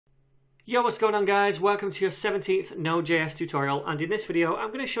Yo, what's going on guys? Welcome to your 17th Node.js tutorial, and in this video I'm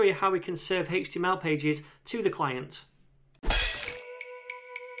going to show you how we can serve HTML pages to the client.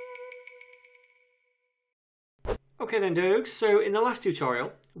 Okay then dudes, so in the last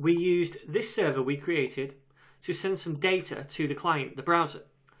tutorial we used this server we created to send some data to the client, the browser.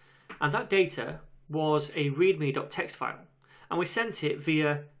 And that data was a readme.txt file, and we sent it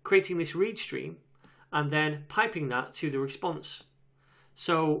via creating this read stream and then piping that to the response.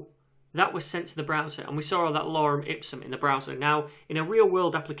 So that was sent to the browser, and we saw all that lorem ipsum in the browser. Now, in a real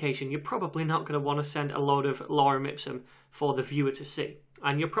world application, you're probably not going to want to send a load of lorem ipsum for the viewer to see.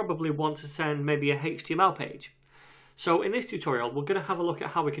 And you'll probably want to send maybe a HTML page. So in this tutorial, we're going to have a look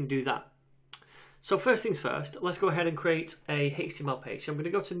at how we can do that. So first things first, let's go ahead and create a HTML page. So I'm going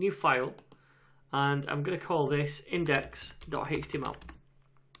to go to new file, and I'm going to call this index.html.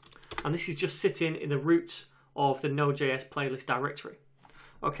 And this is just sitting in the root of the Node.js playlist directory.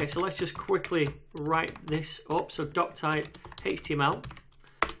 Okay, so let's just quickly write this up. So doc type HTML,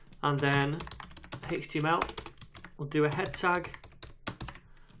 and then HTML, we'll do a head tag,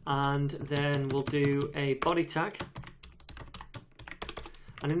 and then we'll do a body tag.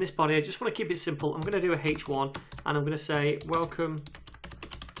 And in this body, I just want to keep it simple. I'm going to do a H1, and I'm going to say, welcome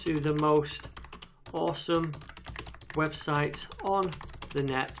to the most awesome website on the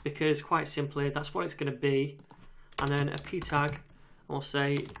net, because quite simply, that's what it's going to be. And then a P tag. We'll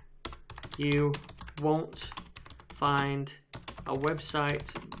say you won't find a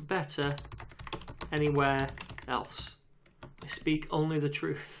website better anywhere else. I speak only the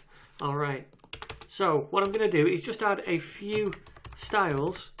truth. All right. So what I'm going to do is just add a few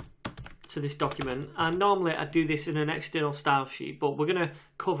styles to this document. And normally I do this in an external style sheet, but we're going to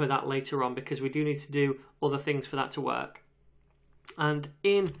cover that later on because we do need to do other things for that to work. And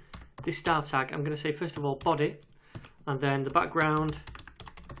in this style tag, I'm going to say, first of all, body. And then the background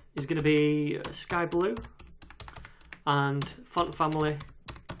is going to be sky blue, and font family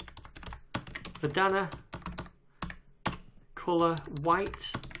Verdana, color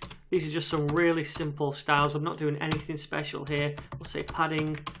white. These are just some really simple styles. I'm not doing anything special here. We'll say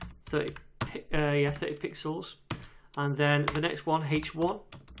padding 30 pixels, and then the next one, H1,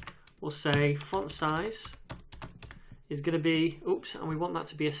 we'll say font size is going to be, oops, and we want that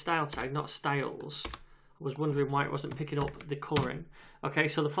to be a style tag, not styles. I was wondering why it wasn't picking up the colouring. Okay,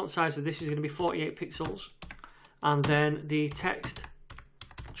 so the font size of this is going to be 48 pixels. And then the text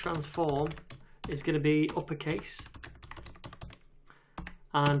transform is going to be uppercase.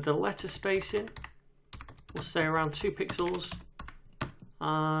 And the letter spacing will stay around 2 pixels.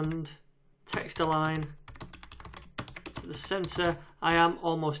 And text align to the centre. I am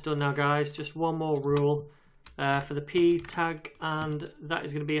almost done now, guys. Just one more rule for the P tag, and that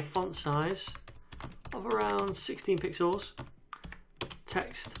is going to be a font size of around 16 pixels.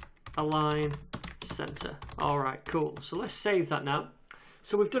 Text align center. All right, cool. So let's save that now.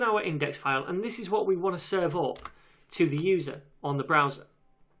 So we've done our index file, and this is what we want to serve up to the user on the browser.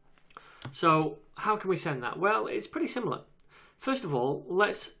 So how can we send that? Well, it's pretty similar. First of all,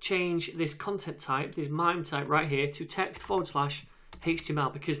 let's change this content type, this MIME type right here, to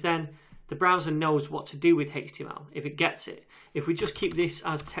text/HTML, because then the browser knows what to do with HTML if it gets it. If we just keep this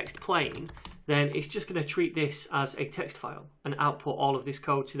as text plain, then it's just going to treat this as a text file and output all of this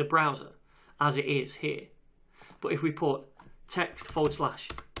code to the browser as it is here. But if we put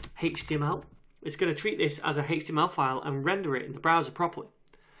text/HTML, it's going to treat this as a HTML file and render it in the browser properly.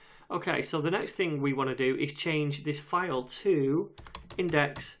 Okay, so the next thing we want to do is change this file to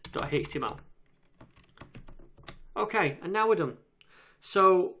index.html. Okay, and now we're done.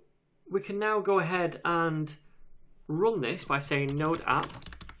 So we can now go ahead and run this by saying node app,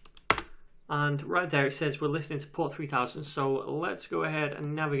 and right there it says we're listening to port 3000, so let's go ahead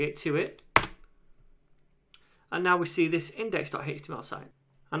and navigate to it. And now we see this index.html site,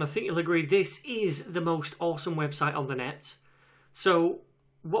 and I think you'll agree this is the most awesome website on the net. So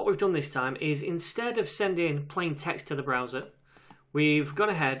what we've done this time is, instead of sending plain text to the browser, we've gone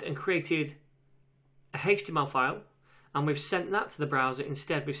ahead and created a HTML file, and we've sent that to the browser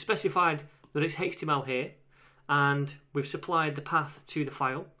instead. We've specified that it's HTML here, and we've supplied the path to the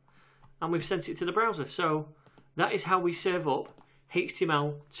file, and we've sent it to the browser. So that is how we serve up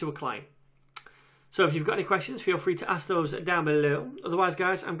HTML to a client. So if you've got any questions, feel free to ask those down below. Otherwise,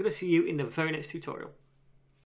 guys, I'm going to see you in the very next tutorial.